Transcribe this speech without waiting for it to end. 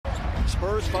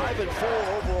Spurs 5-4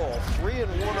 overall,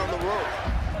 3-1 on the road.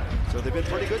 So they've been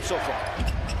pretty good so far.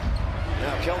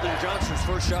 Now Keldon Johnson's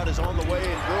first shot is on the way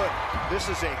and good. This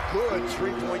is a good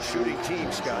three-point shooting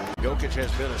team, Scott. Jokic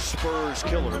has been a Spurs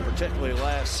killer, particularly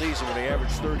last season when he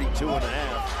averaged 32.5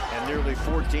 and nearly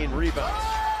 14 rebounds.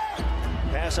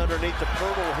 Pass underneath the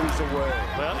Purtle, who's away.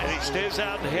 Well, and he stays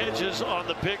out and hedges on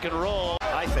the pick and roll.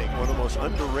 I think one of the most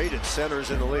underrated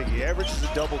centers in the league. He averages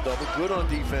a double-double, good on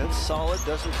defense, solid,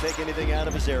 doesn't take anything out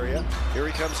of his area. Here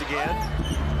he comes again,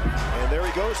 and there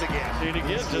he goes again. And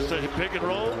again, just a pick and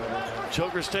roll.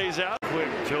 Joker stays out quick.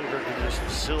 Joker can just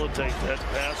facilitate that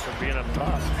pass from being up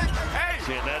top.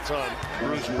 See, and that's on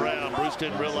Bruce Brown. Bruce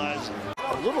didn't realize.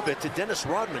 A little bit to Dennis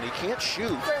Rodman. He can't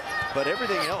shoot, but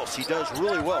everything else he does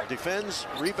really well. Defends,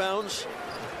 rebounds.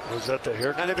 Was that the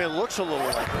haircut? And it looks a little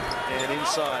like it. And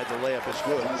inside, the layup is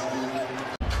good.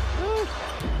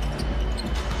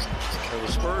 And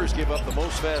the Spurs give up the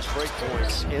most fast break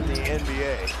points in the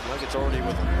NBA. Nuggets already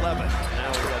with 11.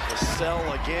 Now we got the cell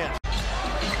again.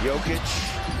 Jokic.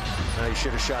 Now he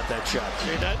should have shot that shot.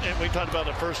 And we talked about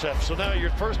the first half. So now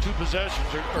your first two possessions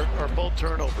are both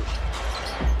turnovers.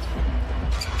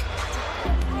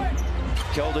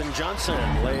 Keldon Johnson,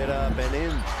 lay it up and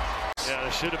in. Yeah,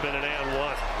 it should have been an and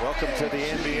one. Welcome to the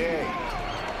NBA.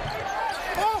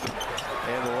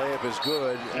 And the layup is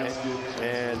good.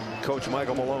 And Coach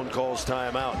Michael Malone calls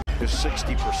timeout. There's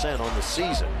 60% on the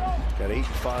season. Got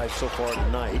 8-5 so far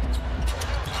tonight.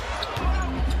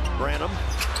 Branham.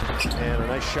 And a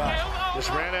nice shot. Just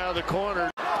ran out of the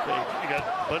corner. You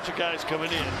got a bunch of guys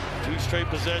coming in. 2 straight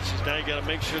possessions. Now you got to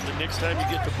make sure the next time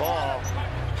you get the ball,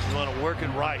 you want to work it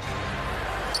right.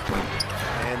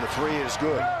 And the three is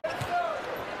good.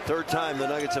 Third time the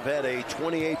Nuggets have had a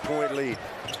 28-point lead.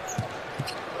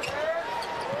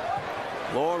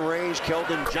 Long range,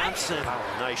 Keldon Johnson.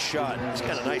 Nice shot. He's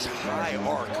got a nice high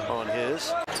arc on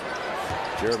his.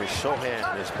 Jeremy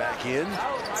Sohan is back in.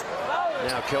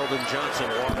 Now Keldon Johnson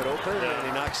wide open, and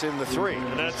he knocks in the three.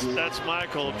 And that's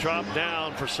Michael drop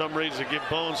down for some reason to give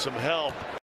Bones some help.